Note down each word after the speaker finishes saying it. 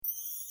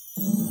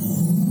Hi,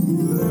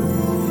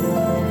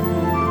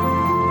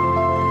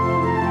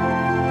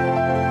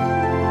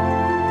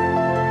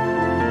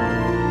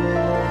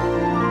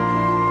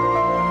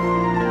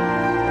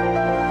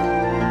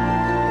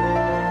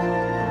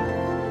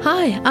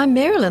 I'm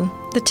Marilyn,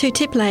 the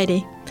two-tip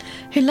lady,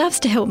 who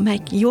loves to help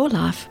make your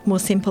life more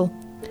simple.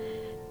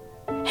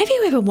 Have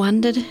you ever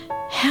wondered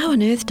how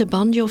on earth to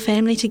bond your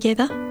family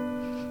together?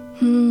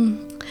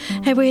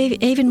 Have we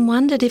even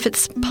wondered if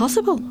it's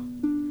possible?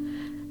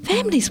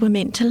 Families were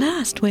meant to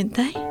last, weren't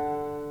they?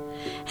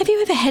 Have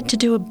you ever had to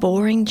do a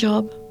boring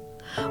job?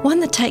 One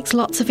that takes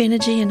lots of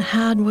energy and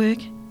hard work?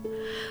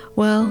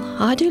 Well,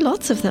 I do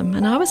lots of them,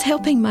 and I was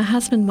helping my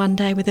husband one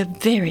day with a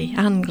very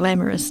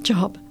unglamorous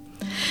job.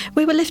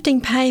 We were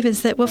lifting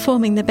pavers that were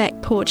forming the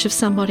back porch of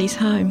somebody's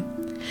home.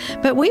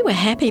 But we were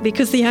happy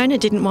because the owner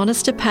didn't want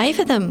us to pay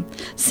for them.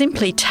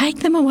 Simply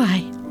take them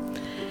away.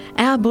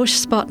 Our bush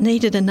spot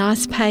needed a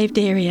nice paved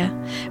area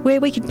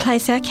where we could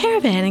place our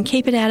caravan and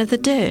keep it out of the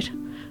dirt,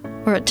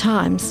 or at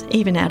times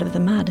even out of the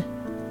mud.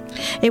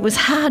 It was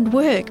hard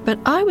work, but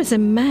I was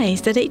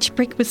amazed that each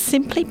brick was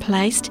simply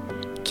placed,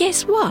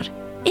 guess what,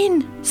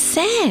 in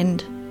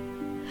sand.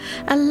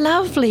 A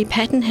lovely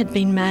pattern had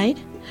been made,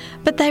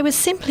 but they were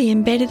simply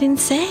embedded in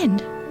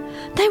sand.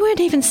 They weren't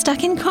even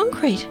stuck in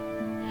concrete.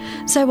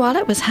 So while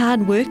it was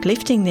hard work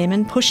lifting them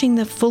and pushing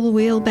the full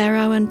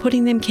wheelbarrow and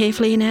putting them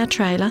carefully in our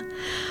trailer,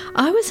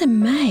 I was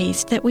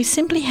amazed that we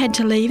simply had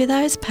to leave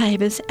those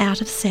pavers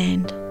out of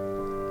sand.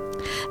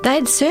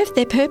 They'd served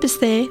their purpose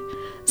there.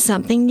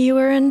 Something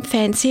newer and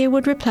fancier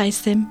would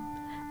replace them,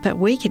 but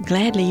we could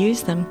gladly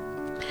use them.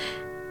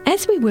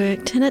 As we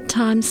worked and at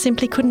times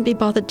simply couldn't be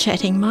bothered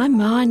chatting, my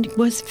mind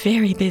was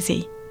very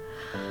busy.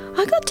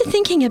 I got to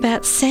thinking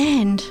about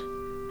sand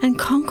and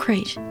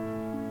concrete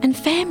and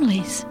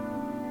families.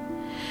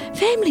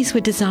 Families were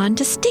designed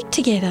to stick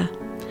together,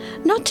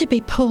 not to be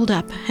pulled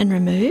up and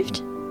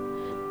removed,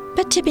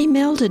 but to be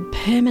melded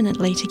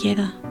permanently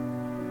together.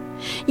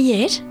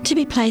 Yet to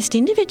be placed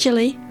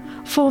individually,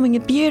 forming a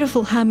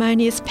beautiful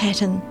harmonious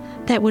pattern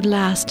that would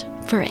last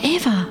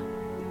forever.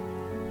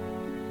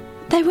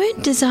 They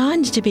weren't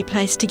designed to be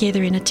placed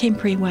together in a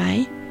temporary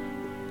way,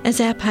 as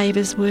our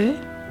pavers were.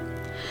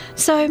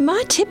 So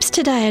my tips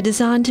today are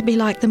designed to be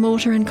like the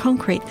mortar and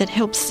concrete that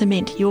helps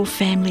cement your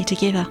family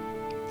together.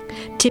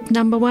 Tip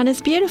number 1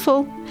 is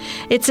beautiful.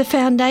 It's a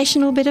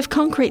foundational bit of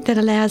concrete that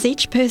allows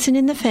each person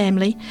in the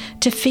family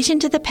to fit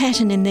into the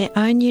pattern in their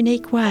own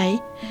unique way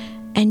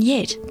and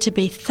yet to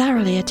be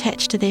thoroughly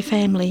attached to their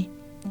family.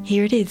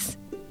 Here it is.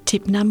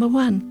 Tip number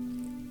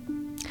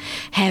 1.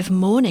 Have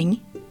morning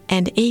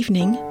and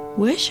evening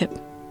worship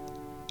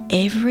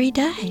every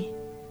day.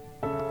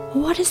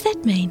 What does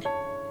that mean?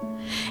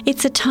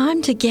 It's a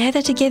time to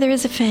gather together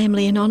as a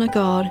family and honour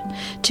God,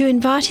 to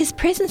invite His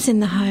presence in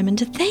the home and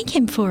to thank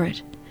Him for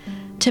it,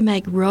 to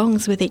make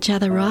wrongs with each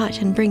other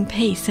right and bring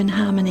peace and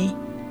harmony.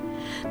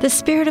 The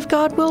Spirit of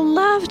God will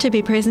love to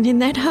be present in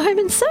that home,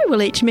 and so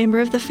will each member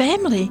of the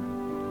family.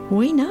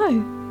 We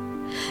know.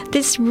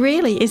 This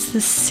really is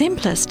the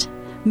simplest,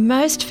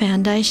 most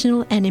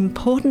foundational and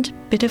important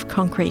bit of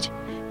concrete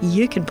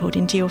you can put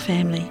into your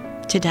family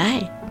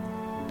today.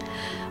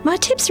 My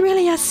tips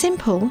really are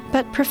simple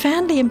but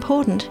profoundly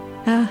important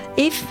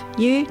if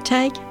you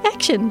take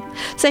action.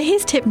 So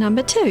here's tip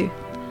number 2.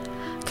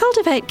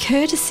 Cultivate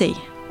courtesy.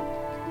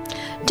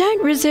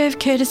 Don't reserve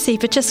courtesy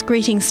for just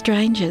greeting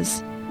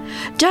strangers.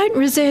 Don't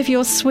reserve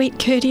your sweet,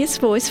 courteous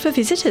voice for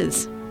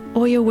visitors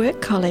or your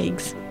work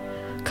colleagues.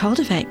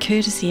 Cultivate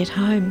courtesy at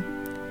home.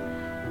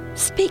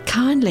 Speak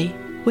kindly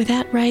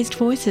without raised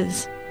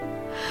voices.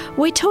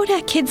 We taught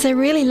our kids a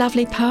really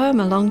lovely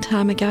poem a long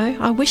time ago.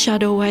 I wish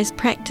I'd always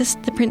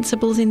practiced the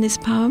principles in this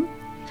poem.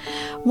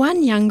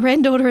 One young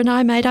granddaughter and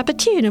I made up a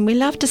tune, and we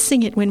love to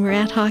sing it when we're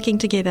out hiking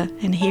together.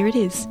 And here it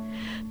is.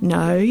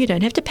 No, you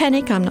don't have to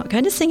panic. I'm not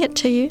going to sing it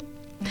to you.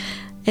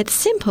 It's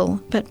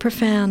simple but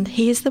profound.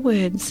 Here's the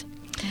words.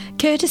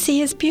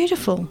 Courtesy is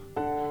beautiful.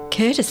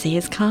 Courtesy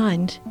is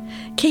kind.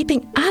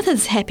 Keeping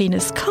others'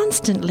 happiness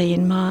constantly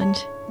in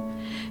mind.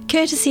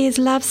 Courtesy is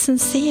love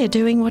sincere,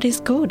 doing what is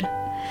good.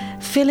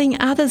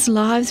 Filling others'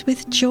 lives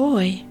with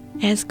joy,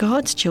 as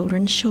God's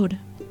children should.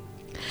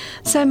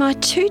 So my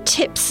 2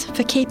 tips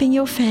for keeping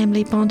your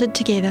family bonded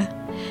together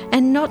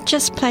and not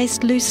just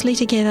placed loosely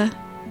together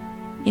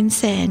in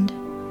sand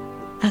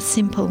are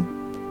simple.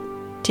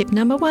 Tip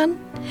number 1,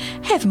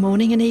 have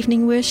morning and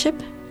evening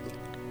worship.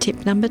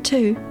 Tip number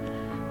 2,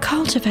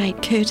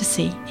 cultivate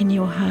courtesy in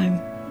your home.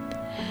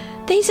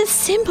 These are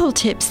simple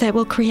tips that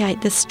will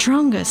create the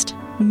strongest,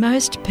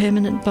 most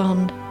permanent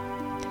bond.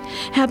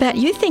 How about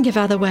you think of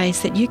other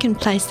ways that you can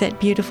place that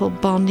beautiful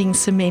bonding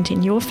cement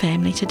in your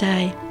family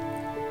today?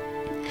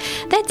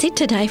 That's it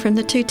today from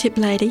the two-tip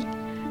lady,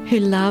 who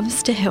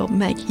loves to help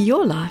make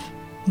your life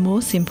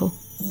more simple.